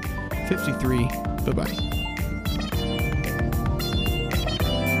episode 53. Bye-bye.